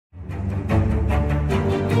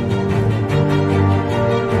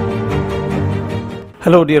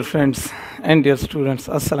Hello dear friends and dear students,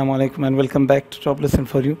 Assalamu alaikum and welcome back to Top Lesson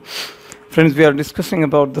for You. Friends, we are discussing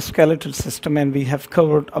about the skeletal system and we have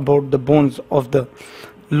covered about the bones of the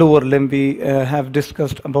lower limb. We have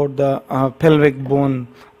discussed about the pelvic bone,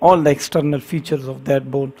 all the external features of that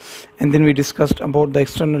bone, and then we discussed about the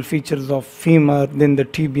external features of femur, then the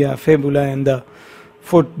tibia, fibula and the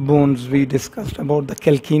foot bones. We discussed about the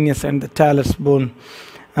calcaneus and the talus bone.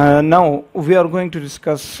 Now we are going to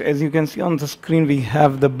discuss, as you can see on the screen, we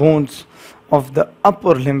have the bones of the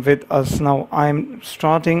upper limb with us. Now I am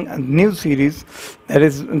starting a new series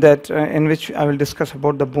in which I will discuss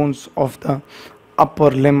about the bones of the upper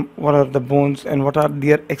limb. What are the bones and what are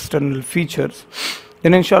their external features?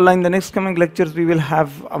 Then inshallah in the next coming lectures we will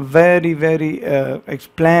have a very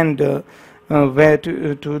explained way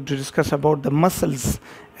to discuss about the muscles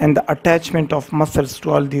and the attachment of muscles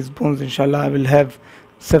to all these bones. Inshallah I will have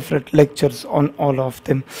separate lectures on all of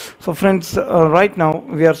them. So friends, right now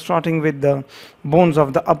we are starting with the bones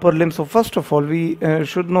of the upper limb. So first of all, we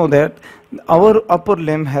should know that our upper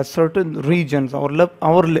limb has certain regions. Our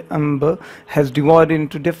limb has divided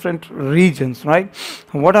into different regions, right?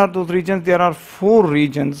 What are those regions? There are 4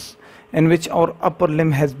 regions in which our upper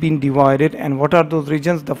limb has been divided. And what are those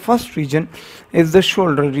regions? The first region is the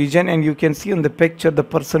shoulder region, and you can see on the picture the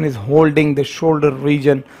person is holding the shoulder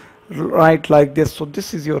region right like this. So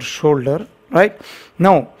this is your shoulder, right?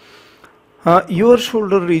 Now your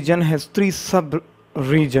shoulder region has 3 sub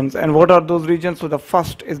regions, and what are those regions? So the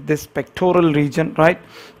first is this pectoral region, right?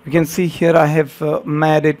 You can see here I have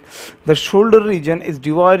made it. The shoulder region is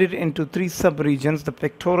divided into 3 sub regions: the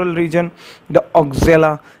pectoral region, the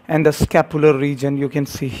axilla and the scapular region. You can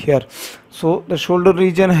see here. So the shoulder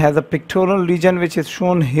region has a pectoral region which is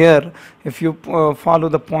shown here if you follow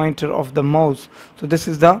the pointer of the mouse. So this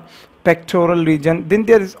is the pectoral region. Then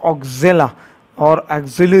there is axilla or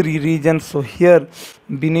axillary region. So here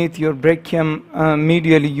beneath your brachium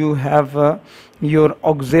medially you have your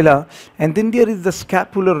axilla, and then there is the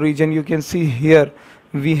scapular region. You can see here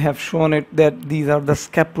we have shown it that these are the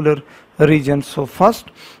scapular regions. So first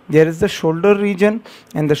there is the shoulder region,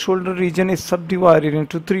 and the shoulder region is subdivided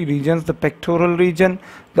into 3 regions: the pectoral region,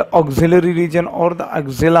 the axillary region or the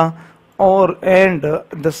axilla, and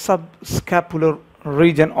the subscapular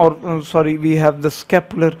region, or sorry, we have the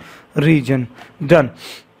scapular region. Done.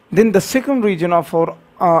 Then the second region of our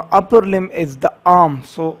upper limb is the arm.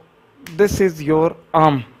 So this is your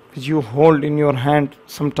arm which you hold in your hand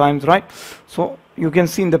sometimes, right? So you can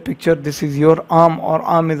see in the picture this is your arm, or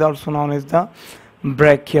arm is also known as the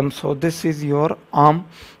brachium. So this is your arm,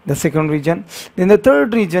 the second region. Then the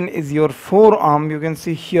third region is your forearm. You can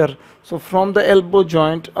see here. So from the elbow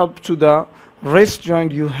joint up to the wrist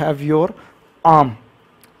joint you have your forearm.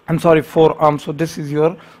 So this is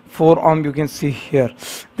your forearm, you can see here.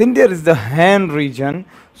 Then there is the hand region.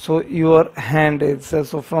 So your hand is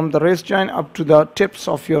so from the wrist joint up to the tips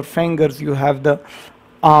of your fingers you have the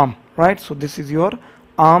arm, right? So this is your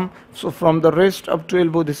arm. So from the wrist up to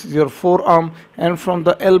elbow this is your forearm, and from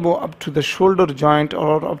the elbow up to the shoulder joint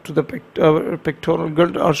or up to the pectoral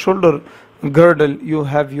girdle or shoulder girdle you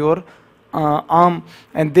have your arm,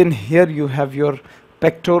 and then here you have your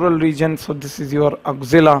pectoral region. So this is your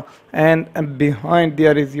axilla, and behind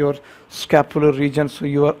there is your scapular region. So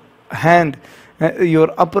your hand,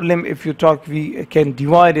 your upper limb, if you talk, we can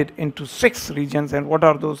divide it into 6 regions. And what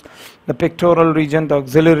are those? The pectoral region, the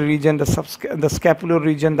axillary region, the scapular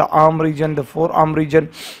region, the arm region, the forearm region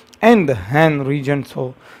and the hand region.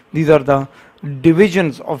 So these are the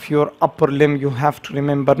divisions of your upper limb you have to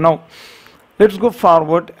remember. Now let's go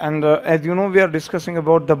forward, and as you know we are discussing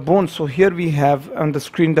about the bones. So here we have on the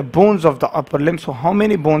screen the bones of the upper limb. So how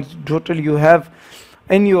many bones total you have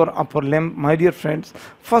in your upper limb, my dear friends?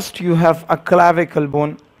 First you have a clavicle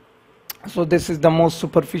bone. So this is the most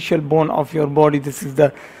superficial bone of your body. This is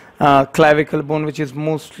the clavicle bone, which is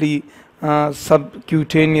mostly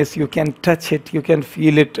subcutaneous. You can touch it, you can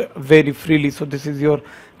feel it very freely. So this is your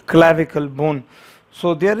clavicle bone.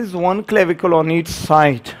 So there is 1 clavicle on each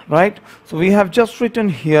side, right? So we have just written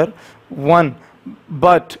here 1,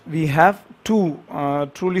 but we have 2.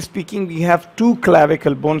 Truly speaking, we have 2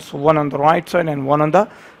 clavicle bones, 1 on the right side and 1 on the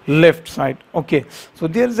left side. Okay, so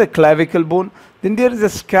there is a clavicle bone. Then there is a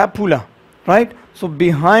scapula, right? So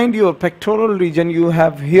behind your pectoral region you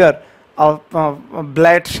have here a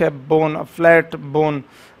blade shaped bone, a flat bone,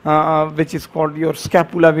 which is called your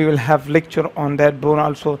scapula. We will have lecture on that bone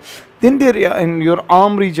also. Then there in your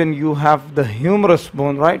arm region you have the humerus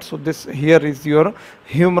bone, right? So this here is your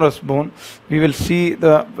humerus bone. We will see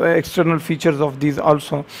the external features of these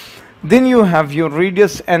also. Then you have your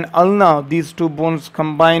radius and ulna. These 2 bones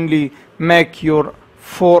combinedly make your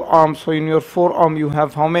forearm. So in your forearm you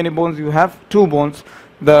have how many bones? You have two bones,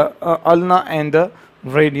 the ulna and the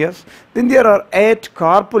radius. Then there are 8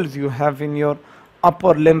 carpals you have in your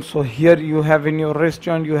upper limb. So here you have in your wrist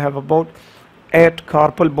joint you have about 8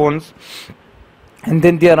 carpal bones, and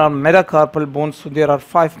then there are metacarpal bones. So there are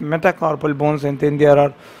 5 metacarpal bones, and then there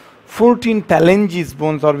are 14 phalanges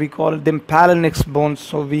bones, or we call them phalanx bones.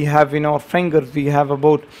 So we have in our fingers we have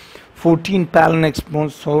about 14 phalanx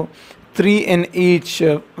bones, so 3 in each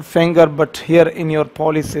finger, but here in your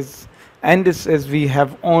pollicis and this is we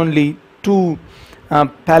have only 2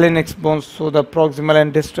 phalanx bones, so the proximal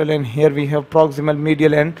and distal, and here we have proximal,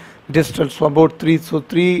 medial and distal, so about 3. So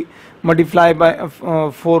 3 multiplied by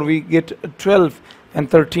 4 we get 12, and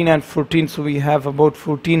 13 and 14, so we have about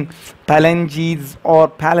 14 phalanges or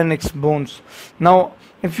phalanx bones. Now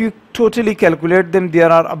if you totally calculate them,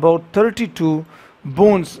 there are about 32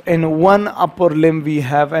 bones in one upper limb we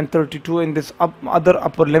have, and 32 in this other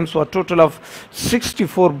upper limb, so a total of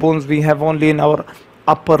 64 bones we have only in our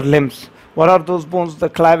upper limbs. What are those bones? The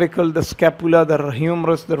clavicle, the scapula, the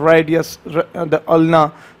humerus, the radius, the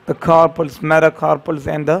ulna, the carpals, metacarpals,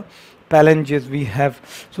 and the phalanges we have.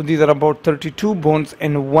 So these are about 32 bones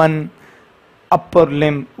in one upper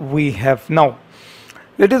limb we have. Now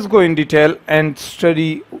let us go in detail and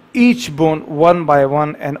study each bone one by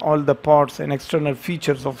one and all the parts and external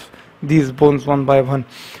features of these bones one by one.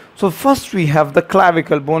 So first we have the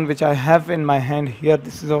clavicle bone, which I have in my hand here.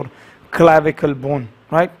 This is our clavicle bone,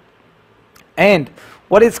 right? And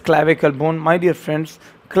what is clavicle bone? My dear friends,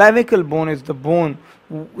 clavicle bone is the bone,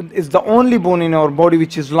 is the only bone in our body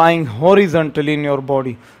which is lying horizontally in your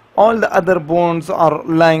body. All the other bones are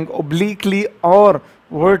lying obliquely or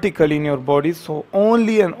vertically in your body. So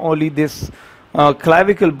only and only this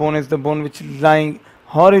clavicle bone is the bone which is lying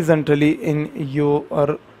horizontally in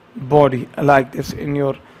your body, like this, in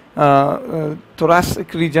your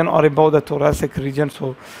thoracic region or above the thoracic region.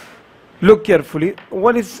 So look carefully,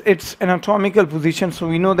 what is its anatomical position? So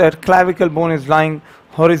we know that clavicle bone is lying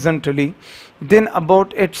horizontally. Then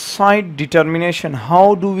about its side determination,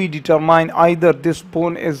 how do we determine either this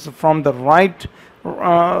bone is from the right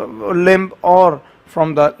limb or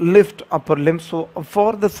from the left upper limb? So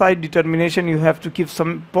for the side determination you have to keep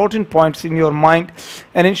some important points in your mind,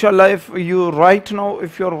 and inshallah if you're right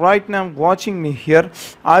now watching me here,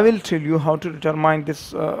 I will tell you how to determine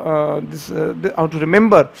this how to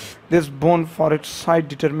remember this bone for its side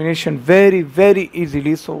determination very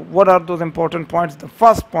easily. So what are those important points? The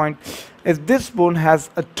first point is this bone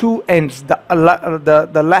has two ends, the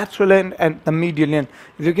lateral end and the medial end.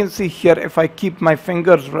 As you can see here, if I keep my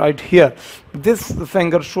fingers right here, this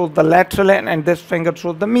finger shows the lateral end and this finger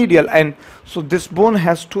shows the medial end. So this bone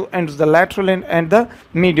has two ends, the lateral end and the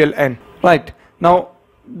medial end. Right, now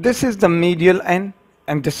this is the medial end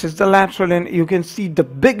and this is the lateral end. You can see the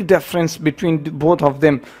big difference between both of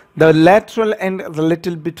them. The lateral end is a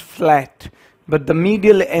little bit flat, but the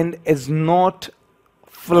medial end is not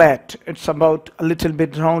flat. It's about a little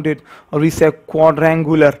bit rounded, or we say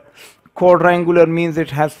quadrangular. Quadrangular means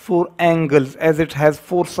it has 4 angles, as it has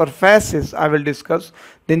 4 surfaces I will discuss.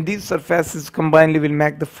 Then these surfaces combinedly will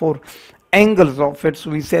make the 4 angles of it.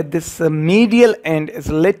 So we said this medial end is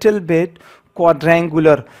a little bit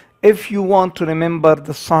quadrangular. If you want to remember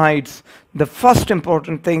the sides, the first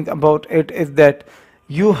important thing about it is that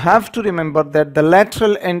you have to remember that the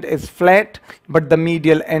lateral end is flat, but the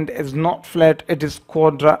medial end is not flat. It is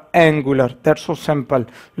quadrangular. That's so simple.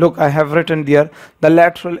 Look, I have written there, the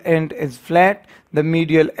lateral end is flat, the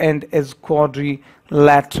medial end is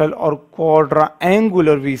quadrilateral or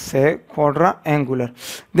quadrangular, we say quadrangular.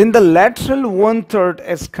 Then the lateral 1/3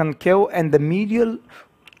 is concave and the medial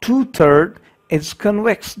 2/3 is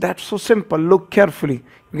convex. That's so simple. Look carefully.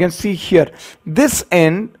 You can see here, this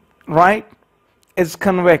end, right, is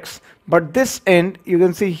convex, but this end, you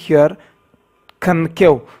can see here,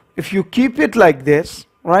 concave. If you keep it like this,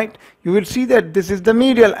 right, you will see that this is the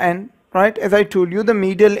medial end, right? As I told you, the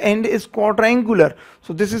medial end is quadrangular,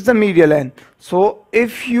 so this is the medial end. So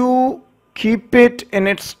if you keep it in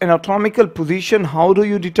its anatomical position, how do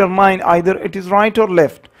you determine either it is right or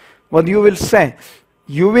left? What you will say,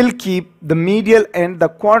 you will keep the medial end, the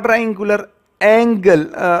quadrangular angle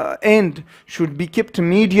end should be kept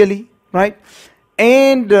medially, right?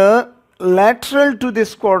 And lateral to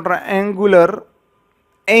this quadrangular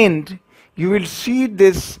end, you will see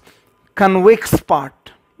this convex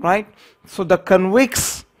part, right? So the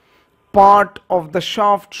convex part of the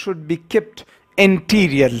shaft should be kept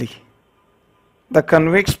anteriorly. The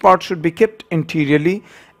convex part should be kept anteriorly,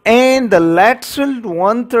 and the lateral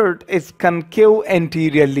 1/3 is concave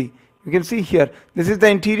anteriorly. You can see here, this is the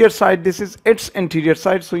anterior side, this is its anterior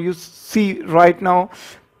side. So you see right now,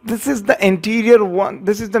 this is the anterior one,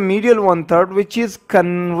 this is the medial 1/3 which is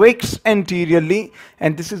convex anteriorly,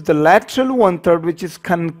 and this is the lateral 1/3 which is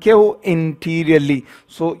concave anteriorly.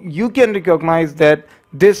 So you can recognize that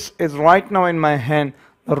this is right now in my hand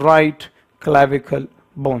the right clavicle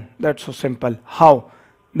bone. That's so simple. How?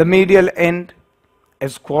 The medial end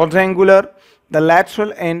is quadrangular, the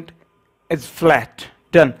lateral end is flat.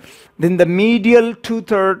 Done. Then the medial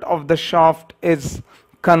 2/3 of the shaft is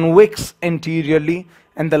convex anteriorly,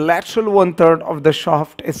 and the lateral 1/3 of the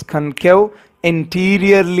shaft is concave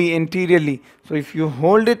anteriorly. So if you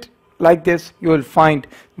hold it like this, you will find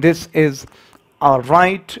this is a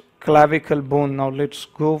right clavicle bone. Now let's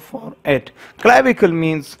go for it. Clavicle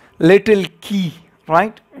means little key,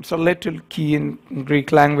 right? It's a little key in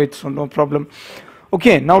Greek language, so no problem.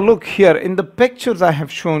 Okay, now look here in the pictures I have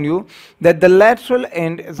shown you that the lateral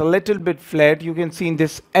end is a little bit flat. You can see in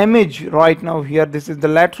this image right now here, this is the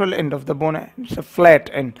lateral end of the bone. It's a flat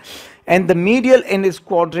end, and the medial end is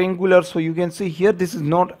quadrangular. So you can see here, this is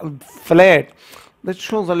not flat. That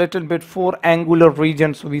shows a little bit 4 angular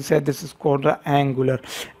region. So we said this is quadrangular.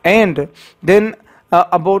 And then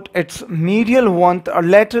about its medial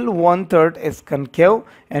lateral 1/3 is concave,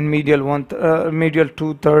 and medial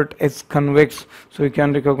 2/3 is convex. So you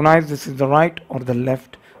can recognize this is the right or the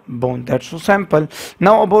left bone. That's so simple.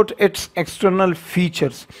 Now about its external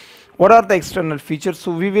features. What are the external features?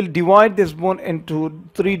 So we will divide this bone into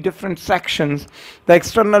 3 different sections: the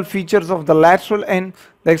external features of the lateral end,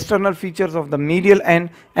 the external features of the medial end,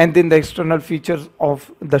 and then the external features of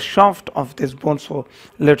the shaft of this bone. So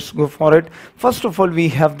let's go for it. First of all, we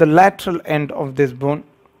have the lateral end of this bone.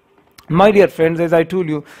 My dear friends, as I told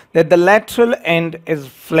you that the lateral end is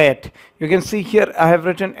flat. You can see here I have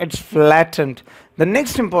written it's flattened. The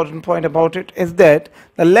next important point about it is that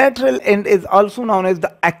the lateral end is also known as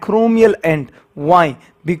the acromial end. Why?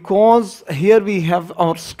 Because here we have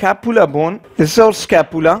our scapular bone. This is our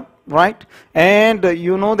scapula, right? And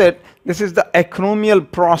you know that this is the acromial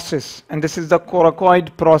process, and this is the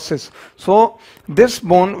coracoid process. So this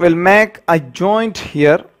bone will make a joint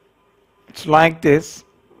here. It's like this,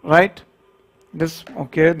 right? This,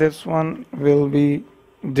 okay, this one will be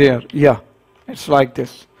there. Yeah, it's like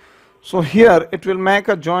this. So here it will make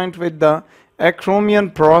a joint with the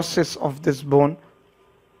acromion process of this bone.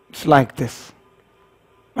 It's like this,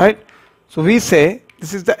 right? So we say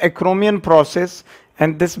this is the acromion process,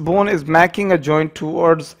 and this bone is making a joint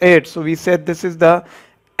towards it. So we said this is the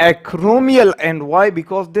acromial end. Why?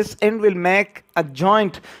 Because this end will make a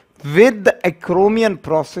joint with the acromion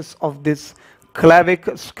process of this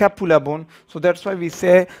scapular bone. So that's why we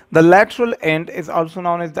say the lateral end is also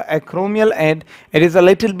known as the acromial end. It is a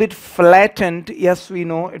little bit flattened. Yes, we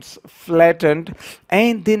know it's flattened,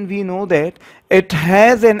 and then we know that it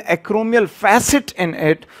has an acromial facet in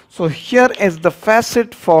it. So here is the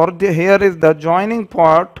facet for the, here is the joining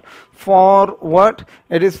part for what?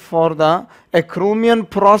 It is for the acromion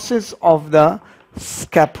process of the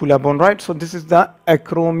scapula bone, right? So this is the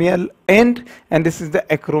acromial end, and this is the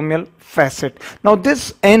acromial facet. Now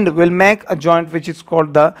this end will make a joint which is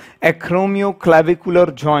called the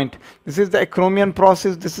acromioclavicular joint. This is the acromion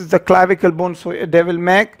process, this is the clavicle bone. So they will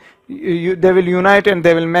make they will unite and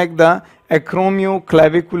they will make the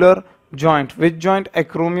acromioclavicular joint. Which joint?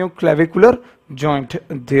 Acromioclavicular joint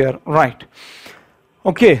there, right?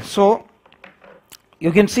 Okay, so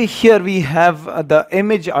you can see here we have the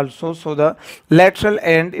image also. So the lateral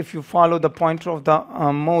end, if you follow the pointer of the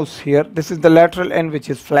mouse here, this is the lateral end which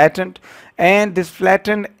is flattened, and this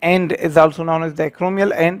flattened end is also known as the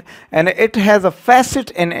acromial end, and it has a facet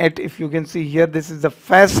in it. If you can see here, this is the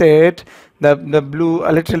facet, the blue,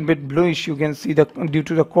 a little bit bluish, you can see the due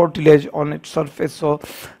to the cartilage on its surface. So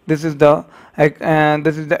this is the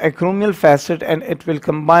acromial facet, and it will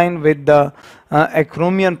combine with the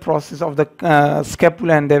acromion process of the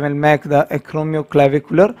scapula, and they will make the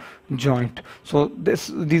acromioclavicular joint. So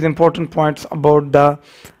these important points about the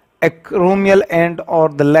acromial end or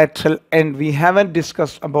the lateral end. We haven't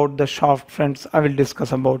discussed about the shaft, friends. I will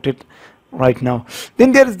discuss about it right now.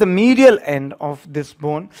 Then there is the medial end of this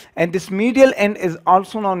bone, and this medial end is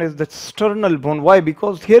also known as the sternal bone. Why?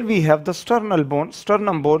 Because here we have the sternal bone,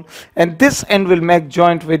 sternum bone, and this end will make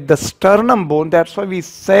joint with the sternum bone. That's why we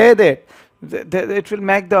say that it will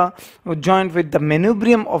make the joint with the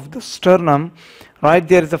manubrium of the sternum, right?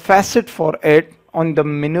 There is a facet for it on the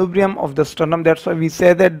manubrium of the sternum. That's why we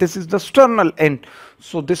say that this is the sternal end.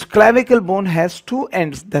 So this clavicle bone has two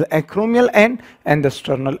ends, the acromial end and the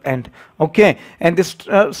sternal end. Okay, and this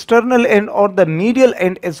sternal end or the medial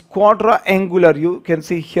end is quadrangular. You can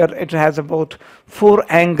see here it has about 4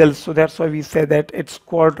 angles, so that's why we say that it's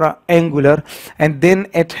quadrangular. And then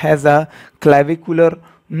it has a clavicular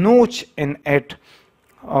notch in it.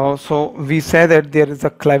 So we say that there is a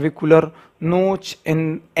clavicular notch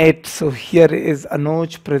in it. So here is a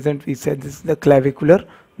notch present. We say this is the clavicular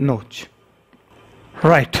notch.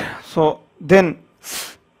 Right. So then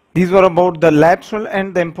these were about the lateral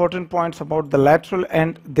end, the important points about the lateral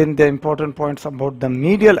end, then the important points about the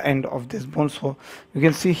medial end of this bone. So you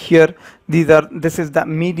can see here, this is the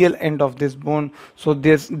medial end of this bone. So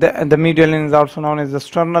the medial end is also known as the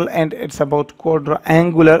sternal end. It's about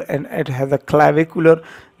quadrangular and it has a clavicular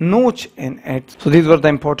notch in it. So these were the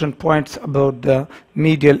important points about the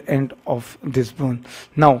medial end of this bone.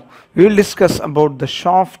 Now we will discuss about the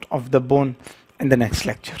shaft of the bone in the next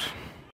lecture.